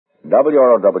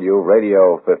WROW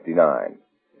Radio 59.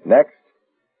 Next.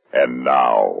 And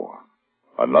now,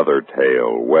 another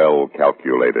tale well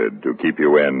calculated to keep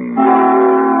you in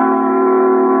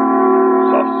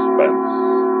suspense.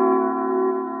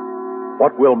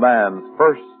 What will man's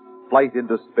first flight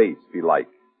into space be like?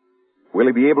 Will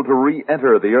he be able to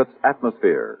re-enter the Earth's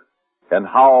atmosphere? And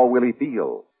how will he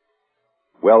feel?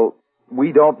 Well,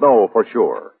 we don't know for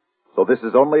sure, so this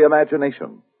is only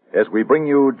imagination as we bring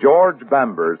you George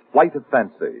Bamber's Flight of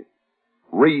Fancy,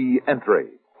 Re-Entry.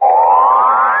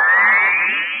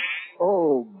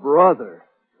 Oh, brother,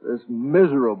 this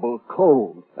miserable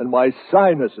cold and my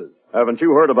sinuses. Haven't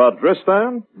you heard about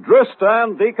Dristan?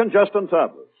 Dristan decongestant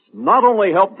tablets not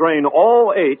only help drain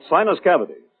all 8 sinus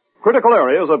cavities, critical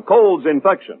areas of cold's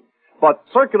infection, but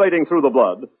circulating through the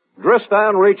blood,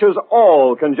 Dristan reaches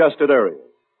all congested areas.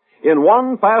 In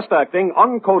one fast-acting,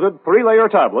 uncoated 3-layer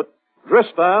tablet,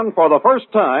 Dristan, for the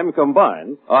first time,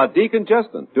 combines a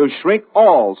decongestant to shrink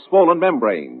all swollen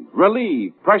membranes,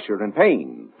 relieve pressure and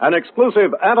pain, an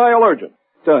exclusive anti-allergen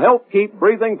to help keep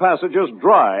breathing passages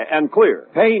dry and clear,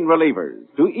 pain relievers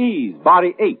to ease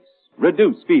body aches,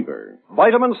 reduce fever,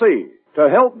 vitamin C to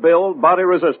help build body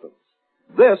resistance.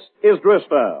 This is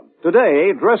Dristan.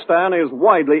 Today, Dristan is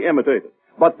widely imitated,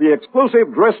 but the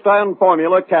exclusive Dristan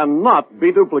formula cannot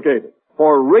be duplicated.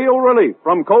 For real relief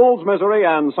from cold's misery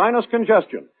and sinus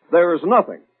congestion, there's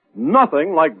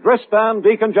nothing like Dristan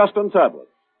decongestant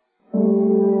tablets.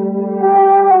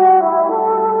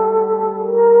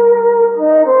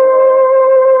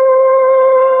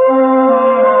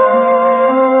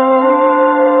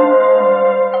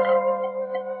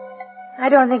 I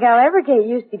don't think I'll ever get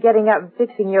used to getting up and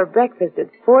fixing your breakfast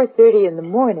at 4:30 in the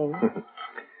morning.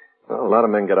 Well, a lot of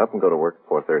men get up and go to work at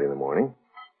 4:30 in the morning.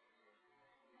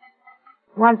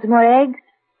 Want some more eggs?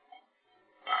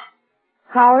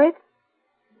 Howard,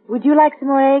 would you like some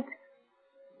more eggs?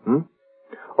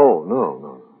 Oh,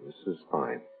 no. This is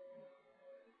fine.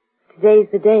 Today's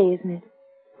the day, isn't it?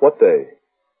 What day?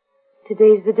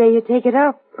 Today's the day you take it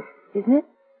up, isn't it?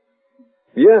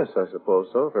 Yes, I suppose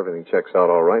so. If everything checks out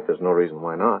all right, there's no reason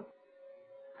why not.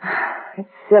 It's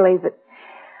silly, but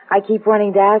I keep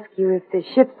wanting to ask you if the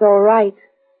ship's all right.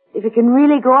 If it can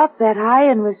really go up that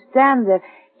high and withstand the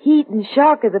heat and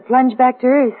shock of the plunge back to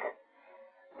Earth.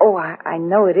 Oh, I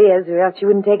know it is, or else you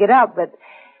wouldn't take it up, but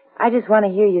I just want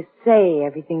to hear you say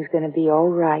everything's going to be all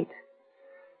right.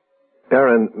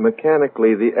 Aaron,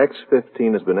 mechanically, the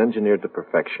X-15 has been engineered to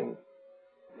perfection.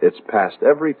 It's passed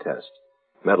every test.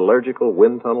 Metallurgical,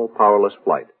 wind tunnel, powerless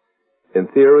flight. In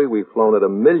theory, we've flown it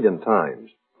 1,000,000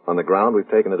 times. On the ground, we've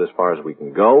taken it as far as we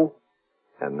can go,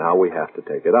 and now we have to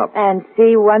take it up. And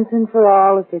see once and for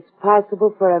all if it's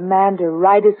possible for a man to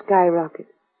ride a skyrocket.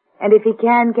 And if he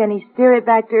can he steer it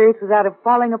back to Earth without it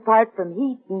falling apart from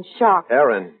heat and shock?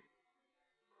 Aaron.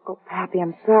 Oh, Pappy,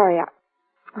 I'm sorry. I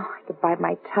could bite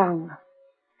my tongue.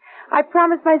 I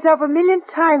promised myself 1,000,000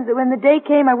 times that when the day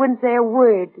came, I wouldn't say a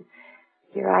word.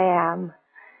 Here I am.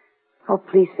 Oh,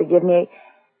 please forgive me.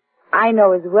 I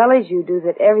know as well as you do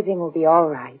that everything will be all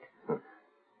right.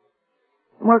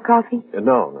 More coffee?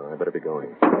 No, I better be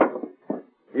going.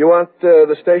 You want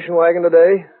the station wagon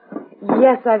today?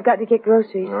 Yes, I've got to get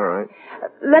groceries. All right.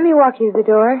 Let me walk you to the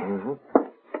door. Mm-hmm.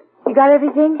 You got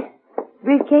everything?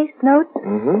 Briefcase, notes?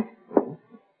 Mm-hmm.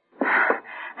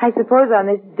 I suppose on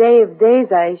this day of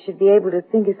days I should be able to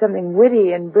think of something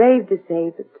witty and brave to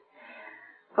say, but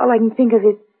all I can think of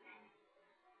is,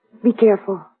 be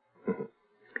careful.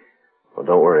 Well,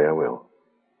 don't worry, I will.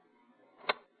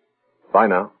 Bye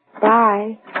now.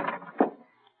 Bye.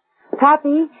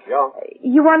 Poppy? Yeah?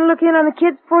 You want to look in on the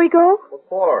kids before you go? What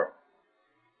for?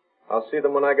 I'll see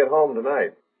them when I get home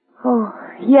tonight. Oh,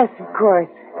 yes, of course.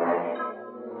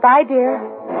 Bye, dear.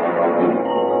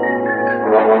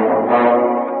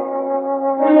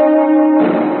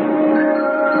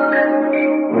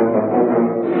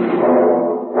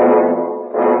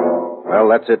 Well,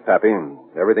 that's it, Pappy.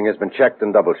 Everything has been checked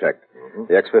and double-checked.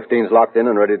 The X-15's locked in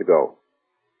and ready to go.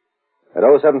 At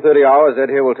 0730 hours, Ed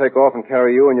here will take off and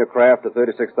carry you and your craft to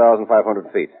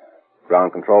 36,500 feet.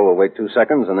 Ground control will wait 2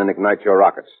 seconds and then ignite your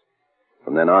rockets.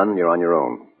 From then on, you're on your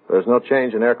own. There's no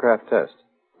change in aircraft test?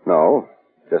 No.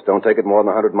 Just don't take it more than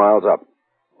 100 miles up.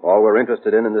 All we're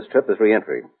interested in this trip is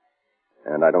re-entry.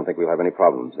 And I don't think we'll have any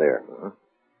problems there.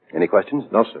 Any questions?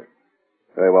 No, sir.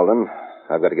 Very well, then.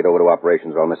 I've got to get over to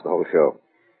operations or I'll miss the whole show.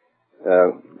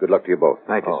 Good luck to you both.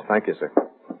 Thank you. Thank you, sir.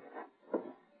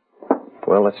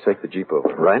 Well, let's take the Jeep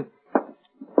over. Right.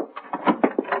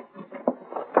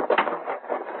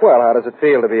 Well, how does it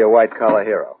feel to be a white-collar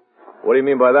hero? What do you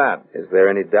mean by that? Is there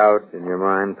any doubt in your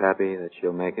mind, Pappy, that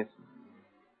she'll make it?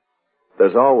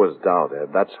 There's always doubt, Ed.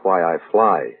 That's why I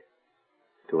fly.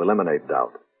 To eliminate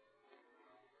doubt.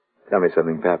 Tell me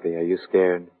something, Pappy. Are you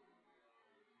scared?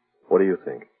 What do you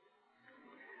think?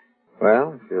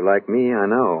 Well, if you're like me, I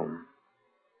know.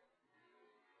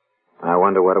 I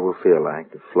wonder what it will feel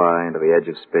like to fly into the edge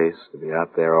of space, to be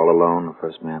out there all alone, the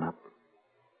first man up.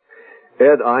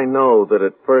 Ed, I know that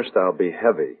at first I'll be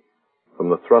heavy from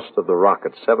the thrust of the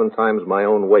rocket, 7 times my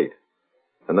own weight.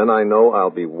 And then I know I'll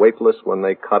be weightless when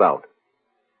they cut out.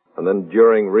 And then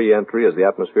during re-entry, as the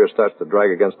atmosphere starts to drag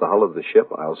against the hull of the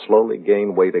ship, I'll slowly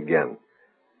gain weight again.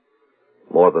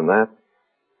 More than that,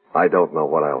 I don't know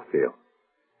what I'll feel.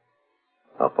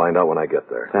 I'll find out when I get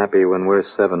there. Pappy, when we're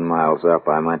 7 miles up,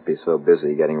 I might be so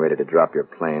busy getting ready to drop your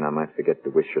plane, I might forget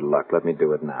to wish you luck. Let me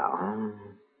do it now.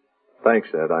 Thanks,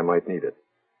 Ed. I might need it.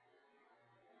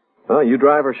 Well, you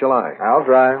drive or shall I? I'll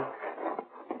drive.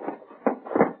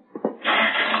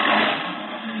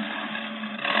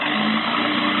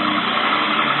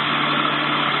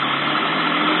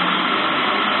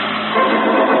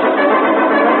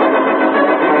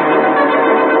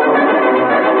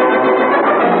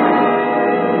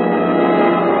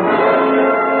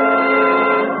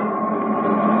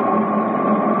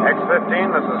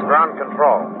 This is ground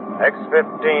control.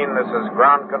 X-15, this is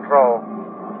ground control.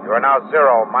 You are now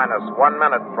 0 minus 1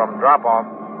 minute from drop-off.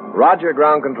 Roger,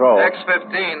 ground control.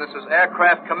 X-15, this is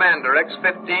aircraft commander.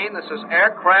 X-15, this is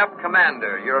aircraft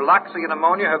commander. Your Loxy and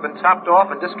ammonia have been topped off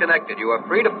and disconnected. You are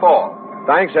free to fall.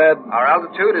 Thanks, Ed. Our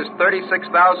altitude is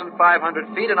 36,500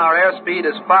 feet and our airspeed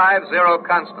is 50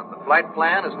 constant. The flight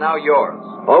plan is now yours.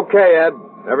 Okay, Ed.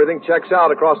 Everything checks out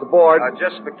across the board.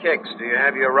 Just for kicks, do you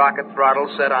have your rocket throttle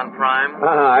set on prime?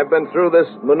 I've been through this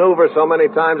maneuver so many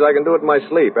times I can do it in my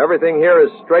sleep. Everything here is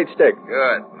straight stick.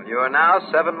 Good. Well, you are now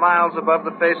 7 miles above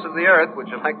the face of the Earth. Would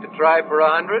you like to try for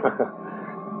 100?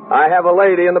 I have a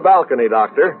lady in the balcony,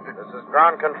 Doctor. This is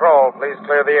ground control. Please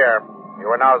clear the air. You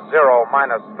are now 0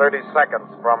 minus 30 seconds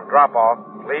from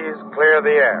drop-off. Please clear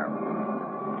the air.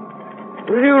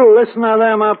 Will you listen to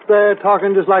them up there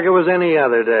talking just like it was any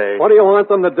other day? What do you want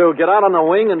them to do, get out on the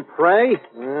wing and pray?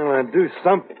 Well, do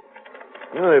something.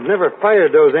 You know, they've never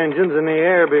fired those engines in the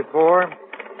air before.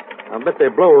 I bet they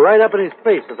blow right up in his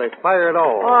face if they fire at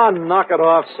all. Oh, knock it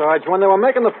off, Sarge. When they were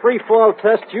making the free fall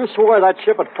test, you swore that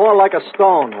ship would fall like a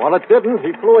stone. Well, it didn't.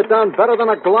 He flew it down better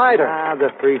than a glider. The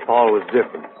free fall was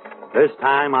different. This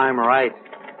time I'm right.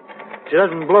 She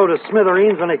doesn't blow to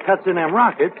smithereens when he cuts in them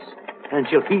rockets. And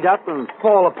she'll heat up and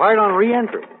fall apart on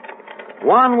re-entry.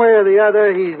 One way or the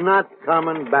other, he's not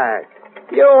coming back.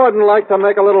 You wouldn't like to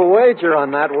make a little wager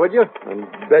on that, would you? And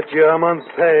bet you a month's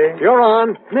pay. You're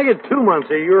on. Make it 2 months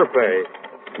of your pay.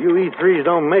 You E3s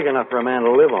don't make enough for a man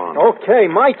to live on. Okay,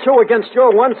 my 2 against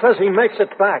your 1 says he makes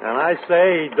it back. And I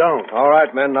say he don't. All right,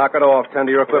 men, knock it off. Tend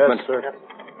to your equipment. Yes, sir.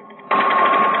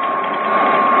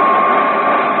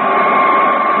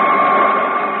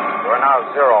 You are now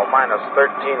 0 minus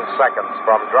 13 seconds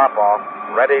from drop-off.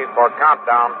 Ready for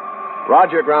countdown.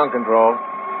 Roger, ground control.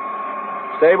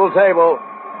 Stable table.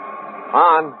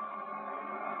 On.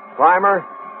 Primer.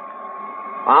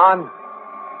 On.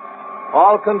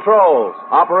 All controls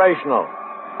operational.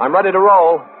 I'm ready to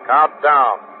roll.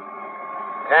 Countdown.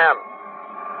 10,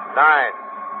 9,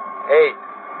 8,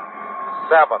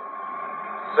 7,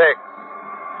 6,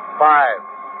 5,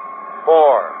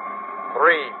 4,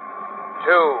 3,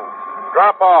 2,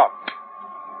 drop off.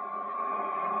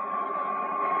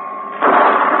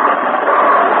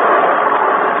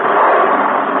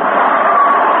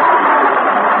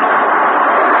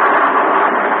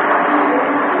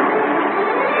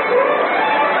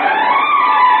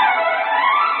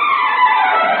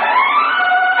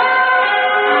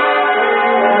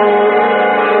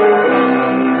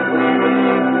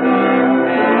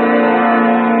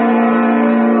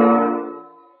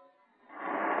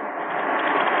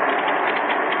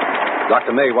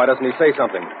 Dr. May, why doesn't he say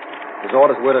something? His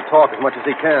orders were to talk as much as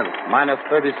he can. Minus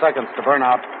 30 seconds to burn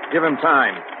out. Give him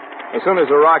time. As soon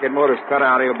as the rocket motor's cut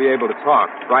out, he'll be able to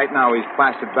talk. Right now, he's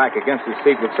plastered back against his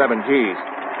seat with 7 Gs.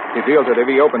 He feels that if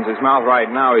he opens his mouth right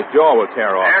now, his jaw will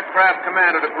tear off. Aircraft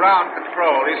commander to ground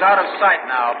control. He's out of sight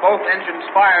now. Both engines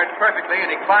fired perfectly, and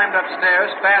he climbed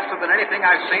upstairs faster than anything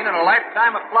I've seen in a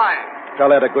lifetime of flying.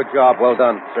 Tell Ed a good job. Well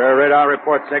done. Sir, radar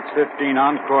reports X-15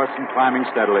 on course and climbing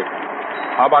steadily.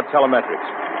 How about telemetrics?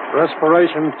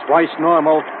 Respiration twice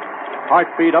normal.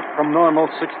 Heartbeat up from normal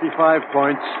 65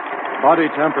 points. Body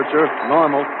temperature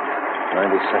normal.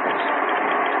 90 seconds.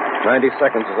 90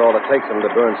 seconds is all it takes him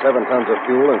to burn 7 tons of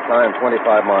fuel and climb 25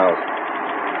 miles.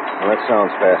 Well, that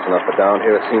sounds fast enough, but down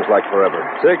here it seems like forever.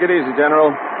 Take it easy,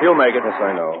 General. He'll make it. Yes,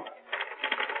 I know.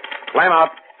 Flame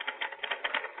out.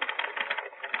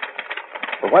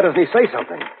 Well, why doesn't he say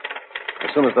something? As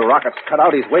soon as the rocket's cut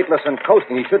out, he's weightless and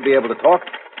coasting. He should be able to talk.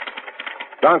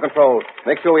 Ground control.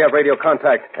 Make sure we have radio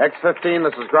contact. X-15,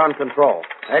 this is ground control.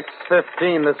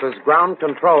 X-15, this is ground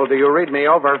control. Do you read me?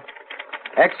 Over.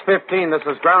 X-15, this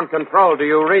is ground control. Do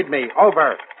you read me?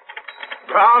 Over.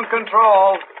 Ground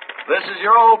control. This is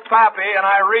your old pappy, and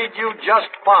I read you just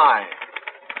fine.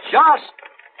 Just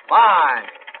fine.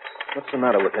 What's the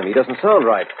matter with him? He doesn't sound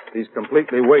right. He's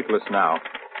completely weightless now.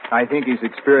 I think he's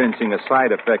experiencing a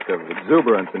side effect of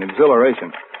exuberance and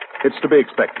exhilaration. It's to be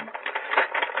expected.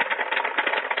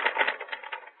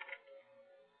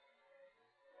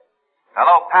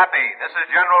 Hello, Pappy. This is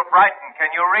General Brighton. Can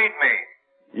you read me?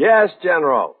 Yes,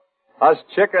 General. Us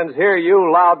chickens hear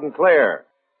you loud and clear.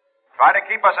 Try to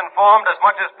keep us informed as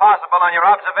much as possible on your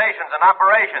observations and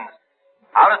operations.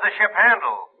 How does the ship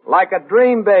handle? Like a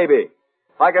dream baby.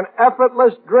 Like an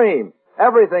effortless dream.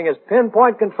 Everything is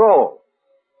pinpoint control.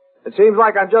 It seems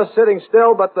like I'm just sitting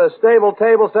still, but the stable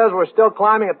table says we're still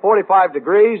climbing at 45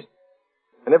 degrees.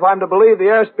 And if I'm to believe the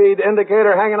airspeed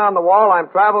indicator hanging on the wall, I'm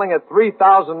traveling at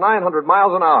 3,900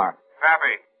 miles an hour.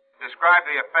 Pappy, describe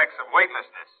the effects of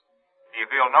weightlessness. Do you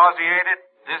feel nauseated,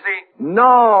 dizzy?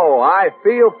 No, I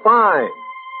feel fine.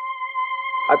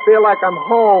 I feel like I'm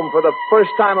home for the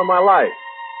first time in my life.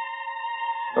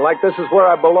 And like this is where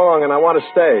I belong and I want to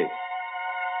stay.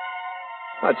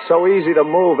 It's so easy to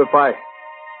move. If I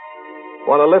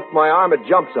want to lift my arm, it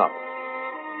jumps up.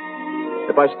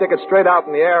 If I stick it straight out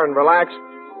in the air and relax,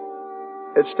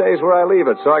 it stays where I leave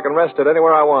it so I can rest it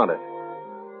anywhere I want it.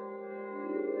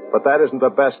 But that isn't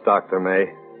the best, Dr.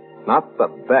 May. Not the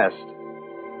best.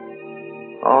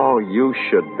 Oh, you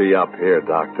should be up here,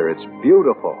 Doctor. It's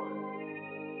beautiful.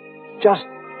 Just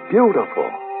beautiful.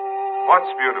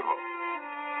 What's beautiful?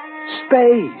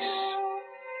 Space.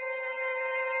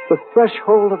 The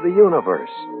threshold of the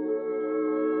universe.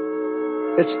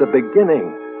 It's the beginning,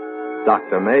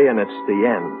 Dr. May, and it's the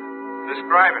end.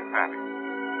 Describe it, Pappy.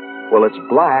 Well, it's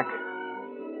black.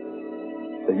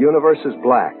 The universe is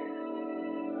black.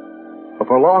 Well,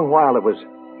 for a long while it was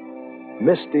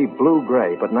misty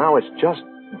blue-gray, but now it's just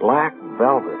black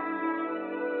velvet.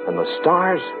 And the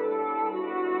stars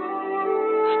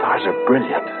are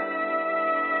brilliant.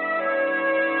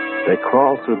 They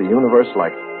crawl through the universe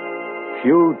like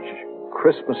huge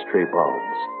Christmas tree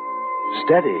bulbs.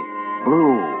 Steady,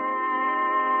 blue,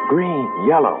 green,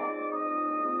 yellow.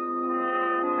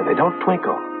 And they don't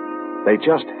twinkle. They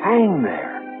just hang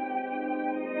there.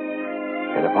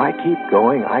 And if I keep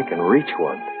going, I can reach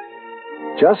one.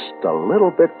 Just a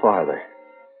little bit farther.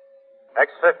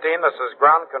 X-15, this is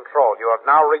ground control. You have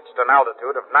now reached an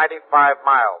altitude of 95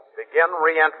 miles. Begin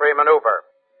re-entry maneuver.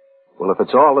 Well, if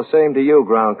it's all the same to you,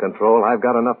 ground control, I've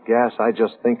got enough gas, I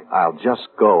just think I'll just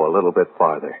go a little bit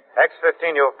farther.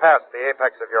 X-15, you've passed the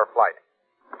apex of your flight.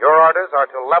 Your orders are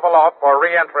to level off for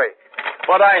re-entry.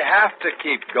 But I have to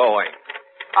keep going.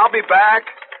 I'll be back.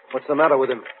 What's the matter with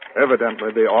him?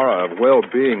 Evidently, the aura of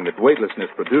well-being that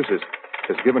weightlessness produces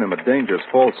has given him a dangerous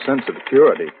false sense of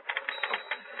security.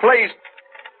 Please,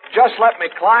 just let me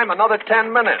climb another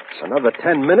 10 minutes. Another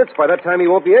 10 minutes? By that time, he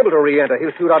won't be able to re-enter.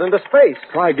 He'll shoot out into space.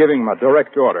 Try giving him a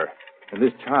direct order. In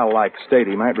this childlike state,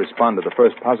 he might respond to the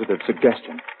first positive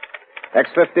suggestion.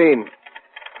 X-15,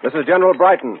 this is General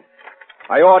Brighton.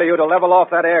 I order you to level off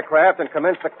that aircraft and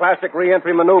commence the classic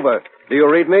re-entry maneuver. Do you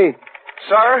read me?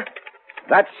 Sir?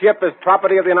 That ship is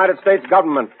property of the United States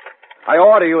government. I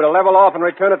order you to level off and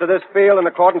return it to this field in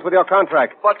accordance with your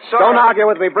contract. But, sir... Don't argue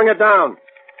with me. Bring it down.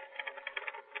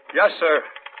 Yes, sir.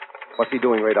 What's he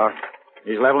doing, Radar?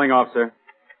 He's leveling off, sir.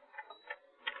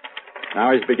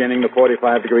 Now he's beginning the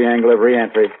 45-degree angle of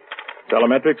re-entry.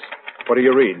 Telemetrics, what do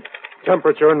you read?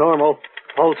 Temperature normal.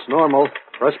 Pulse normal.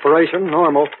 Respiration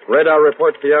normal. Radar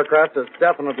reports the aircraft has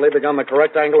definitely begun the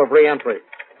correct angle of re-entry.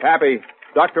 Pappy,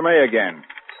 Dr. May again.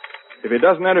 If it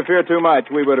doesn't interfere too much,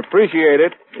 we would appreciate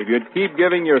it if you'd keep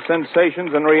giving your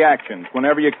sensations and reactions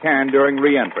whenever you can during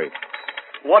re-entry.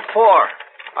 What for?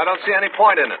 I don't see any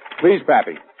point in it. Please,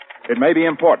 Pappy. It may be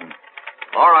important.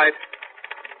 All right.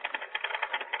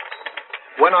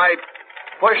 When I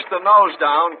pushed the nose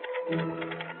down,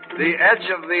 the edge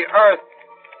of the earth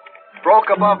broke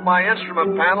above my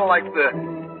instrument panel like the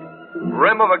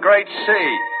rim of a great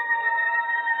sea.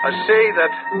 A sea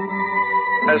that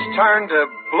has turned to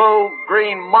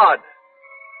blue-green mud,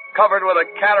 covered with a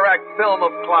cataract film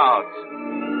of clouds.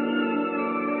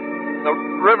 The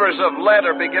rivers of lead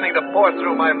are beginning to pour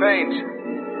through my veins,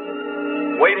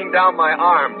 weighting down my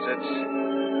arms.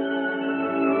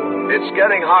 It's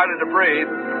getting harder to breathe.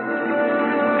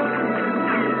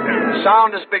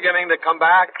 Sound is beginning to come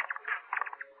back.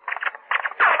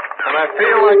 And I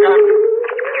feel like I'm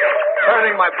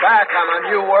turning my back on a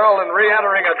new world and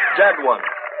re-entering a dead one.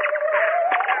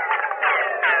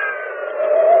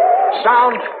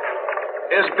 Sound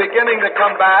is beginning to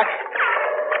come back.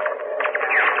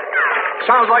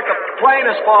 Sounds like the plane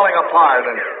is falling apart,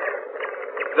 and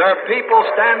there are people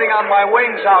standing on my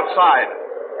wings outside.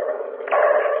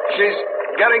 She's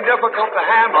getting difficult to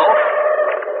handle.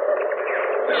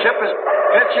 The ship is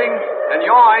pitching and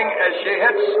yawing as she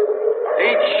hits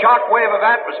each shock wave of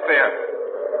atmosphere.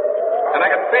 And I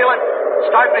can feel it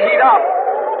start to heat up.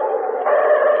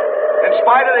 In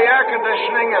spite of the air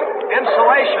conditioning and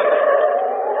insulation,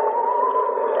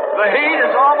 the heat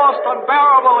is almost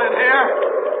unbearable in here.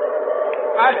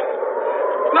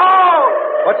 No!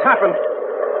 What's happened?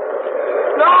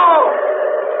 No!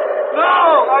 No!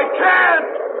 I can't!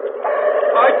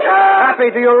 I can't! Happy,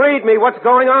 do you read me? What's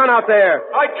going on out there?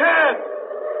 I can't!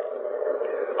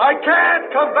 I can't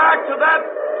come back to that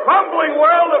crumbling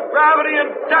world of gravity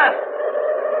and death!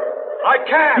 I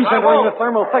can't! He's entering the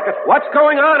thermal thicket. What's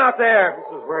going on out there?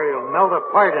 This is where you'll melt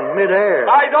apart in midair.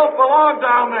 I don't belong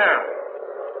down there.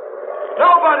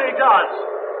 Nobody does.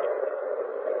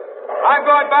 I'm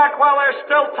going back while there's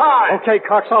still time. Okay,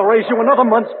 Cox, I'll raise you another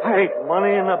month's pay.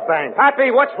 Money in the bank. Happy,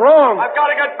 what's wrong? I've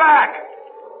got to get back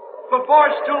before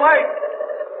it's too late.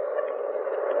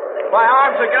 My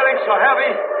arms are getting so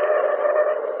heavy.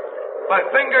 My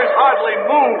fingers hardly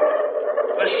move.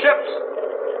 The ship's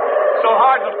so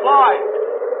hard to fly.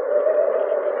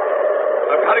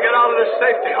 I've got to get out of this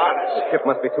safety harness. The ship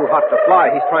must be too hot to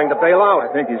fly. He's trying to bail out. I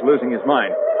think he's losing his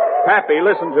mind. Pappy,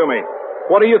 listen to me.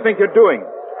 What do you think you're doing?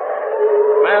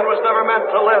 Man was never meant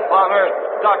to live on Earth,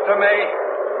 Dr. May.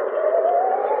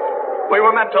 We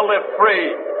were meant to live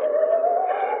free.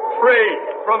 Free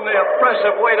from the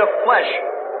oppressive weight of flesh.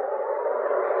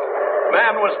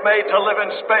 Man was made to live in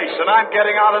space, and I'm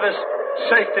getting out of this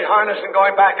safety harness and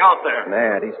going back out there.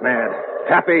 Mad, he's mad.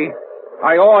 Happy,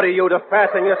 I order you to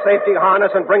fasten your safety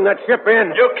harness and bring that ship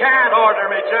in. You can't order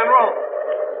me, General.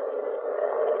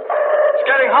 It's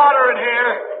getting hotter in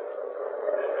here.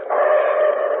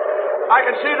 I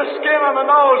can see the skin on the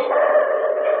nose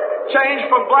change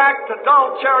from black to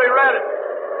dull cherry red.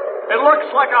 It looks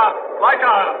like a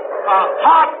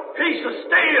hot piece of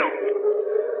steel.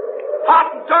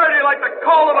 Hot and dirty like the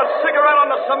coal of a cigarette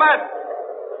on the cement.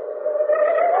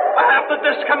 I have to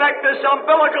disconnect this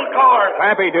umbilical cord.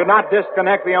 Pappy, do not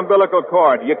disconnect the umbilical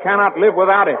cord. You cannot live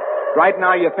without it. Right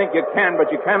now you think you can,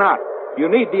 but you cannot. You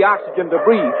need the oxygen to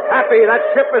breathe. Happy, that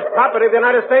ship is property of the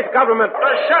United States government.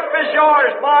 The ship is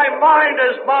yours. My mind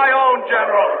is my own,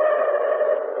 General.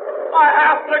 I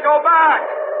have to go back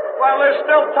while there's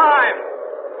still time.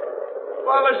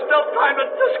 While there's still time to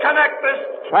disconnect this.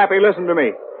 Pappy, listen to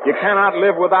me. You cannot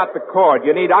live without the cord.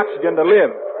 You need oxygen to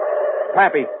live.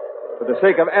 Pappy, for the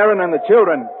sake of Aaron and the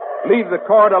children, leave the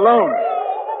cord alone.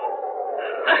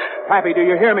 Pappy, do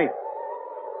you hear me?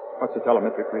 What's the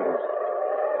telemetric readings?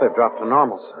 They've dropped to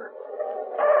normal, sir.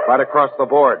 Right across the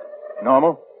board.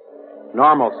 Normal?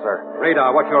 Normal, sir.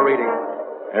 Radar, what's your reading?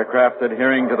 Aircraft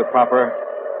adhering to the proper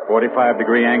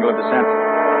 45-degree angle of descent.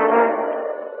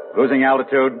 Losing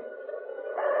altitude.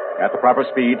 At the proper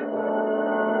speed.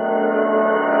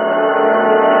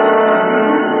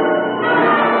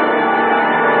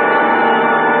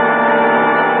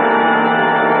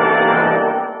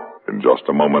 In just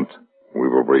a moment, we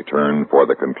will return for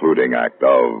the concluding act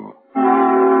of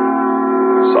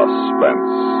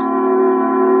Suspense.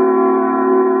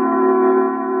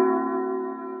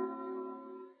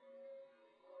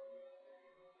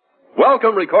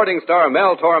 Welcome, recording star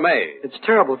Mel Torme. It's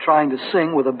terrible trying to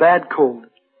sing with a bad cold.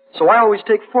 So I always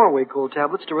take 4-way cold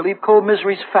tablets to relieve cold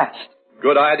miseries fast.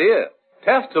 Good idea.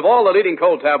 Tests of all the leading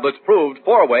cold tablets proved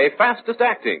 4-way fastest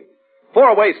acting.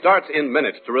 4-way starts in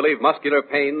minutes to relieve muscular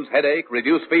pains, headache,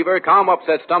 reduce fever, calm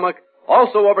upset stomach,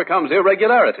 also overcomes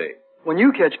irregularity. When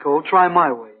you catch cold, try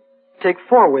my way. Take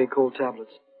 4-way cold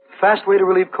tablets. Fast way to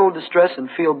relieve cold distress and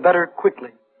feel better quickly.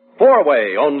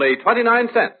 4-way, only 29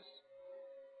 cents.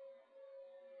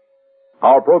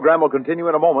 Our program will continue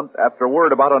in a moment after a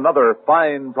word about another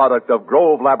fine product of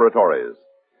Grove Laboratories.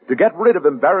 To get rid of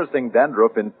embarrassing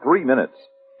dandruff in 3 minutes,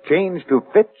 change to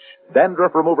Fitch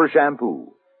Dandruff Remover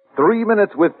Shampoo. 3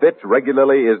 minutes with Fitch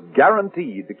regularly is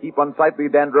guaranteed to keep unsightly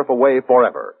dandruff away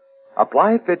forever.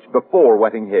 Apply Fitch before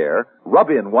wetting hair, rub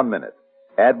in 1 minute.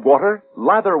 Add water,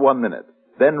 lather 1 minute,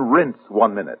 then rinse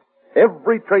 1 minute.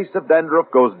 Every trace of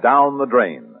dandruff goes down the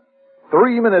drain.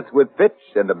 3 minutes with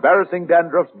Fitch and embarrassing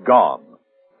dandruff's gone.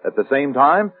 At the same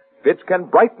time, Fitch can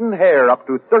brighten hair up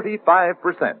to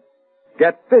 35%.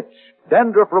 Get Fitch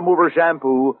Dandruff Remover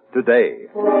Shampoo today.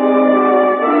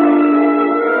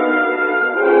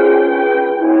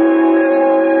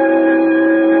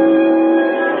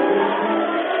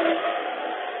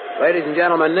 Ladies and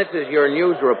gentlemen, this is your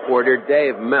news reporter,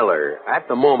 Dave Miller. At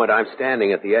the moment, I'm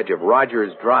standing at the edge of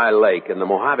Rogers Dry Lake in the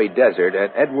Mojave Desert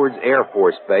at Edwards Air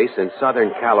Force Base in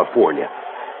Southern California.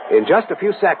 In just a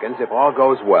few seconds, if all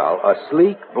goes well, a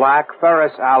sleek, black,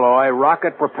 ferrous alloy,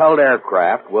 rocket-propelled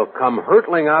aircraft will come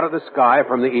hurtling out of the sky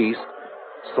from the east,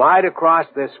 slide across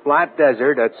this flat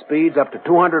desert at speeds up to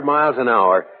 200 miles an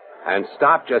hour, and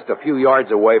stop just a few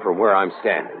yards away from where I'm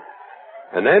standing.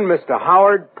 And then Mr.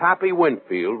 Howard Pappy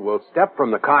Winfield will step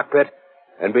from the cockpit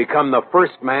and become the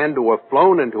first man to have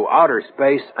flown into outer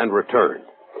space and returned.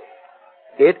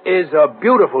 It is a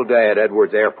beautiful day at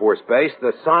Edwards Air Force Base.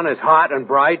 The sun is hot and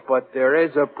bright, but there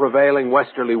is a prevailing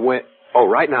westerly wind. Oh,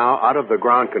 right now, out of the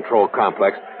ground control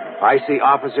complex, I see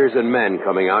officers and men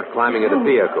coming out, climbing into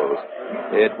vehicles.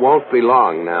 It won't be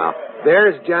long now.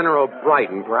 There's General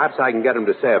Brighton. Perhaps I can get him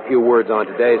to say a few words on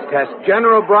today's test.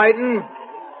 General Brighton?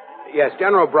 Yes,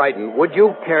 General Brighton, would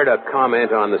you care to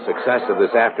comment on the success of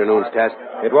this afternoon's test?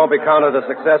 It won't be counted a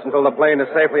success until the plane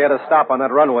is safely at a stop on that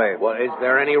runway. Well, is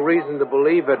there any reason to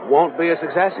believe it won't be a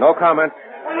success? No comment.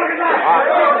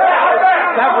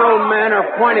 Several men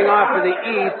are pointing off to the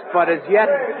east, but as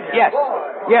yet...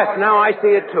 Yes, now I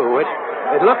see it too.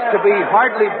 It looks to be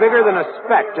hardly bigger than a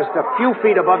speck, just a few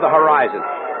feet above the horizon.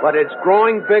 But it's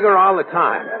growing bigger all the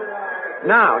time.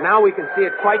 Now we can see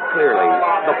it quite clearly.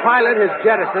 The pilot has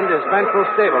jettisoned his ventral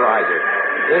stabilizer.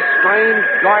 This strange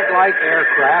dart-like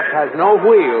aircraft has no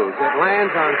wheels. It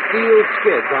lands on steel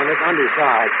skids on its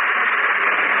underside.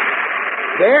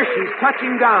 There, she's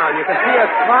touching down. You can see a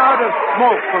cloud of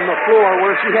smoke from the floor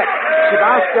where she hit. She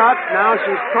bounced up. Now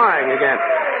she's trying again.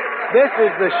 This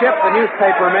is the ship the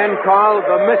newspaper men call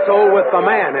the Missile with the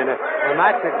Man in it. And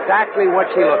that's exactly what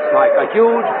she looks like. A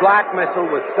huge black missile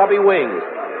with stubby wings.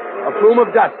 A plume of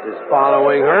dust is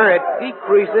following her. It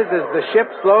decreases as the ship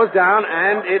slows down,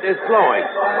 and it is slowing.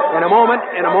 In a moment,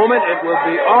 it will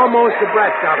be almost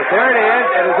abreast of it. There it is.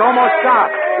 It has almost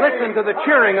stopped. Listen to the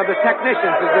cheering of the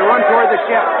technicians as they run toward the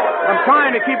ship. I'm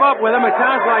trying to keep up with them. It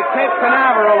sounds like Cape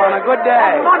Canaveral on a good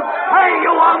day. Hey,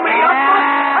 you want me?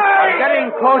 I'm getting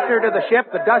closer to the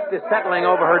ship. The dust is settling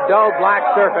over her dull black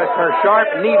surface. Her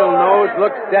sharp needle nose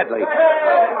looks deadly.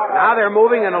 Now they're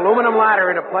moving an aluminum ladder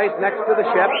into place next to the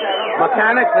ship.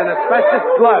 Mechanics and asbestos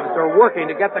gloves are working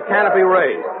to get the canopy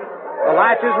raised. The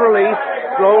latch is released.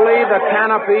 Slowly, the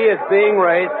canopy is being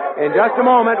raised. In just a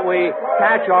moment, we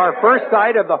catch our first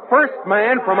sight of the first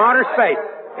man from outer space.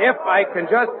 If I can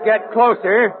just get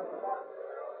closer.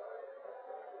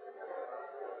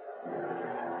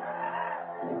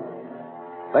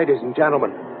 Ladies and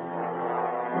gentlemen,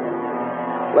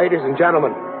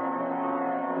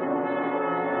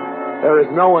 there is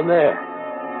no one there.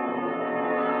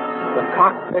 The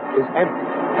cockpit is empty.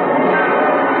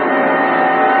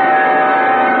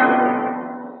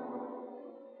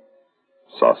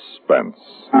 Suspense.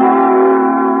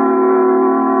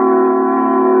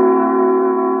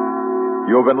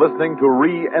 You've been listening to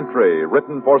Re-Entry,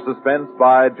 written for Suspense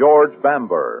by George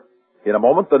Bamber. In a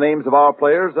moment, the names of our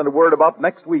players and a word about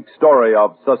next week's story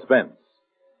of Suspense.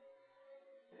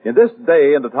 In this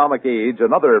day and atomic age,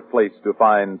 another place to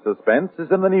find suspense is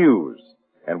in the news.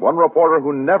 And one reporter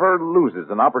who never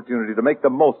loses an opportunity to make the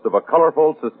most of a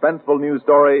colorful, suspenseful news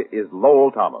story is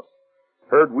Lowell Thomas.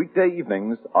 Heard weekday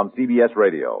evenings on CBS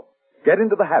Radio. Get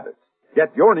into the habit.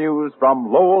 Get your news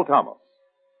from Lowell Thomas.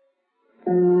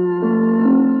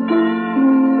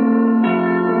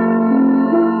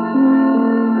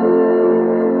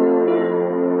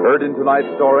 Heard in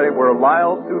tonight's story were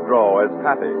Lyle Sudrow as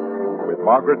Patty, with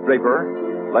Margaret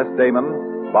Draper, Les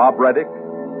Damon, Bob Reddick,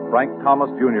 Frank Thomas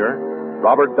Jr.,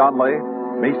 Robert Donnelly,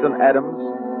 Mason Adams,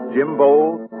 Jim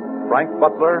Bold, Frank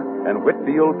Butler, and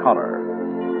Whitfield Connor.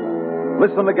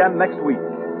 Listen again next week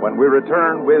when we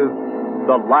return with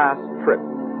The Last Trip,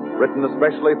 written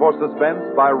especially for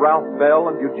Suspense by Ralph Bell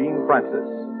and Eugene Francis.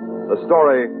 The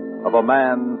story of a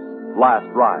man's last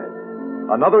ride.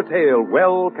 Another tale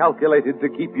well calculated to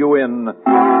keep you in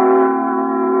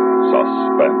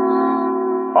Suspense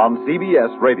on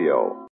CBS Radio.